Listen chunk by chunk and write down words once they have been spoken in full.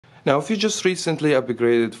Now, if you just recently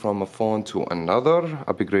upgraded from a phone to another,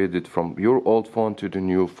 upgraded from your old phone to the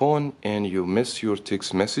new phone, and you miss your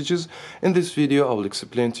text messages, in this video I will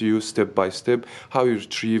explain to you step by step how you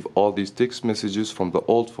retrieve all these text messages from the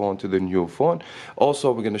old phone to the new phone.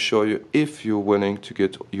 Also, we're going to show you if you're willing to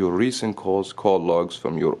get your recent calls, call logs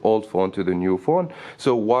from your old phone to the new phone.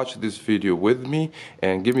 So watch this video with me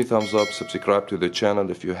and give me thumbs up, subscribe to the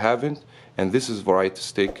channel if you haven't, and this is Variety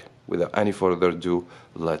Stick. Without any further ado,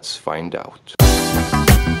 let's find out.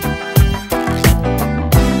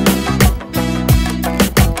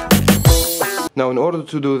 Now, in order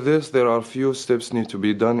to do this, there are a few steps need to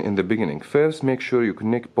be done in the beginning. First, make sure you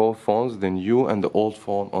connect both phones, then you and the old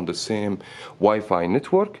phone on the same Wi-Fi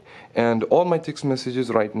network. And all my text messages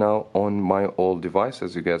right now on my old device,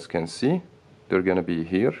 as you guys can see, they're gonna be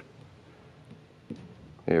here.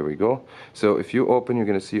 Here we go. So if you open, you're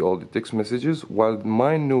going to see all the text messages, while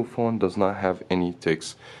my new phone does not have any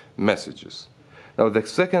text messages. Now, the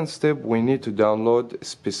second step, we need to download a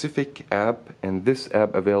specific app, and this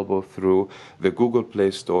app available through the Google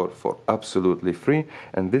Play Store for absolutely free.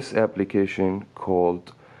 And this application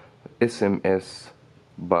called SMS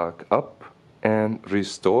Backup and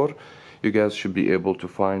Restore. You guys should be able to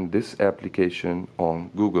find this application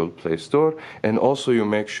on Google Play Store, and also you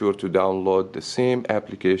make sure to download the same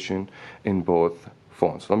application in both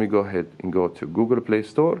phones. Let me go ahead and go to Google Play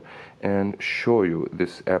Store and show you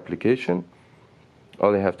this application.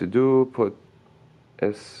 All you have to do, put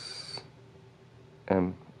SMS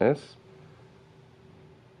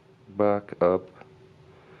Backup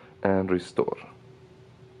and Restore.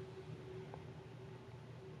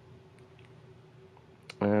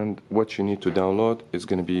 And what you need to download is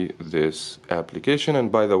going to be this application.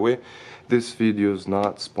 And by the way, this video is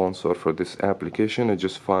not sponsored for this application. I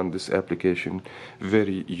just found this application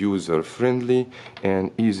very user friendly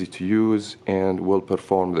and easy to use and will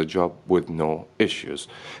perform the job with no issues.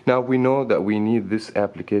 Now, we know that we need this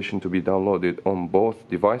application to be downloaded on both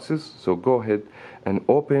devices, so go ahead and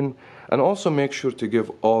open, and also make sure to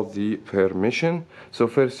give all the permission. So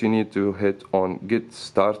first you need to hit on get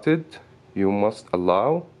started. You must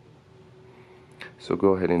allow. So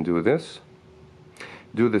go ahead and do this.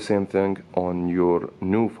 Do the same thing on your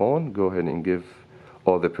new phone. Go ahead and give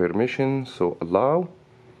all the permission. So allow.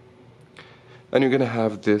 And you're gonna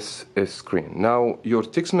have this screen. Now, your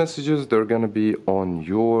text messages, they're gonna be on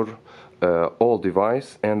your old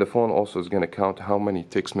device, and the phone also is going to count how many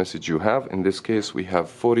text messages you have. In this case, we have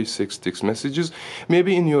 46 text messages.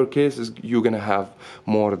 Maybe in your case you're going to have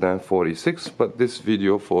more than 46, but this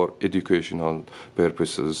video for educational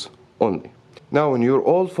purposes only. Now, on your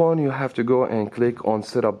old phone, you have to go and click on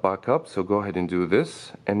Setup Backup. So go ahead and do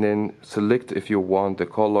this, and then select if you want the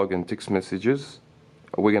call log and text messages.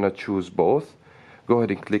 We're going to choose both. Go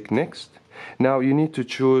ahead and click Next. Now, you need to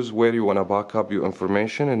choose where you want to back up your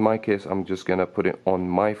information. In my case, I'm just going to put it on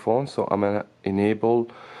my phone. So I'm going to enable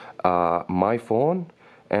my phone,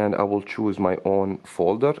 and I will choose my own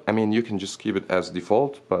folder. I mean, you can just keep it as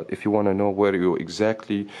default, but if you want to know where you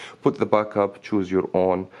exactly put the backup, choose your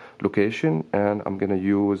own location, and I'm going to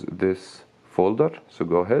use this folder. So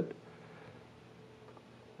go ahead,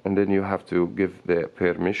 and then you have to give the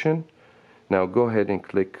permission. Now go ahead and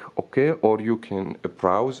click OK, or you can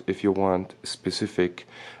browse if you want a specific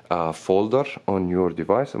folder on your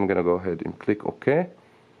device. I'm going to go ahead and click OK.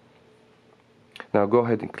 Now go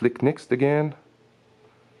ahead and click Next again.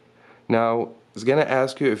 Now it's going to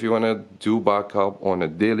ask you if you want to do backup on a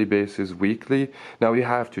daily basis, weekly. Now you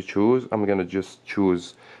have to choose. I'm going to just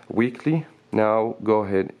choose weekly. Now go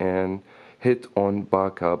ahead and hit on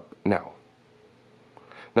Backup Now.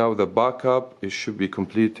 Now the backup, it should be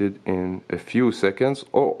completed in a few seconds,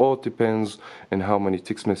 or all depends on how many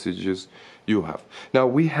text messages you have. Now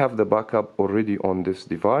we have the backup already on this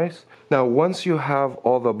device. Now once you have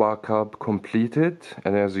all the backup completed,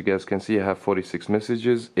 and as you guys can see, I have 46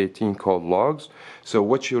 messages, 18 call logs. So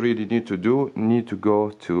what you really need to do, need to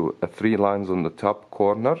go to 3 lines on the top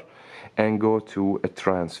corner and go to a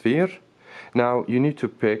transfer. Now you need to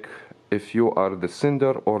pick if you are the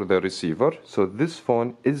sender or the receiver. So this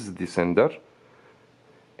phone is the sender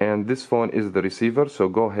and this phone is the receiver. So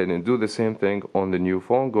go ahead and do the same thing on the new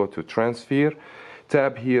phone. Go to transfer,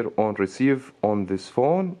 tap here on receive on this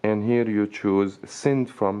phone, and here you choose send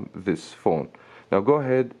from this phone. Now go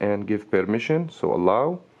ahead and give permission, so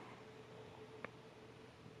allow.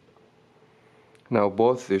 Now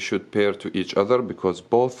both, they should pair to each other because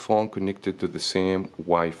both phones connected to the same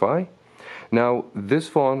Wi-Fi. Now this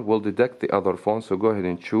phone will detect the other phone, so go ahead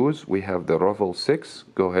and choose. We have the level 6,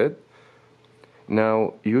 go ahead.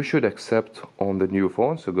 Now you should accept on the new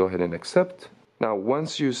phone, so go ahead and accept. Now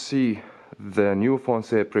once you see the new phone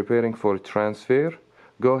say preparing for transfer,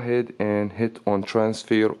 go ahead and hit on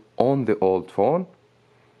transfer on the old phone.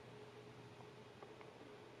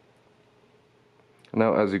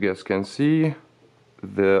 Now as you guys can see,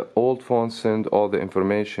 the old phone send all the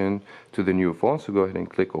information to the new phone, so go ahead and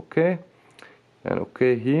click OK and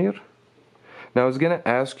OK here. Now it's gonna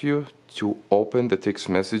ask you to open the text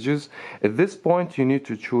messages. At this point you need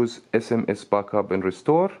to choose SMS backup and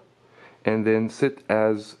restore and then set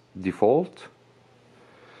as default,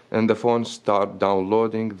 and the phone start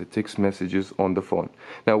downloading the text messages on the phone.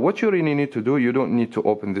 Now what you really need to do, you don't need to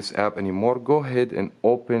open this app anymore. Go ahead and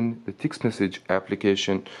open the text message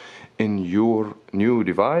application in your new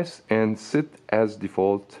device and set as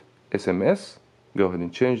default SMS. Go ahead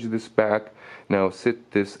and change this back. Now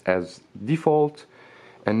set this as default,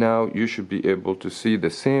 and now you should be able to see the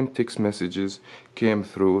same text messages came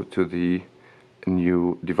through to the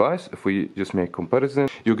new device. If we just make comparison,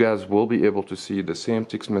 you guys will be able to see the same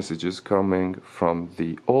text messages coming from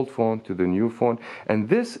the old phone to the new phone. And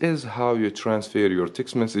this is how you transfer your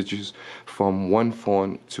text messages from one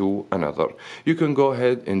phone to another. You can go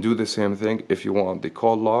ahead and do the same thing if you want the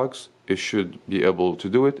call logs. You should be able to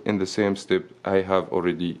do it in the same step I have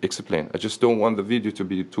already explained. I just don't want the video to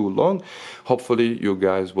be too long. Hopefully you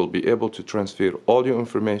guys will be able to transfer all your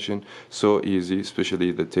information so easy,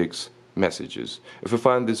 especially the text messages. If you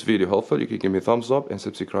find this video helpful, you can give me a thumbs up and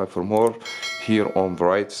subscribe for more here on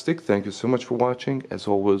Variety Stick. Thank you so much for watching. As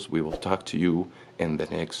always, we will talk to you in the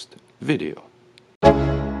next video.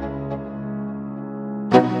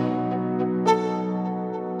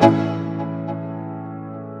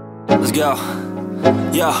 Let's go.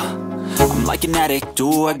 Yeah. I'm like an addict,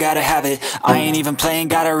 do I gotta have it. I ain't even playing,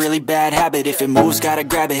 got a really bad habit. If it moves, gotta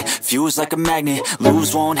grab it, fuse like a magnet.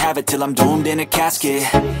 Lose, won't have it till I'm doomed in a casket.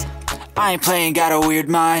 I ain't playing, got a weird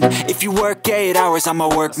mind. If you work 8 hours,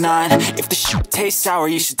 I'ma work 9. If the shoot tastes sour,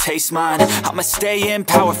 you should taste mine. I'ma stay in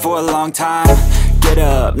power for a long time. Get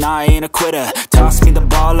up, nah, I ain't a quitter. Toss me the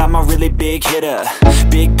ball, I'm a really big hitter.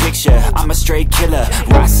 Big picture, I'm a straight killer.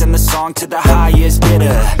 Rising the song to the highest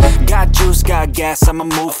bidder. Got juice, got gas, I'ma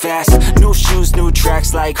move fast. New shoes, new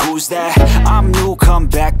tracks, like who's that? I'm new, come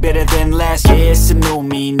back, better than last. Yeah, it's a new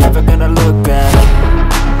me, never gonna look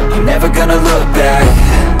back. You're never gonna look back.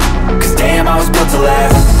 Cause damn, I was built to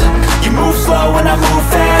last. You move slow and I move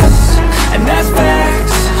fast, and that's fact.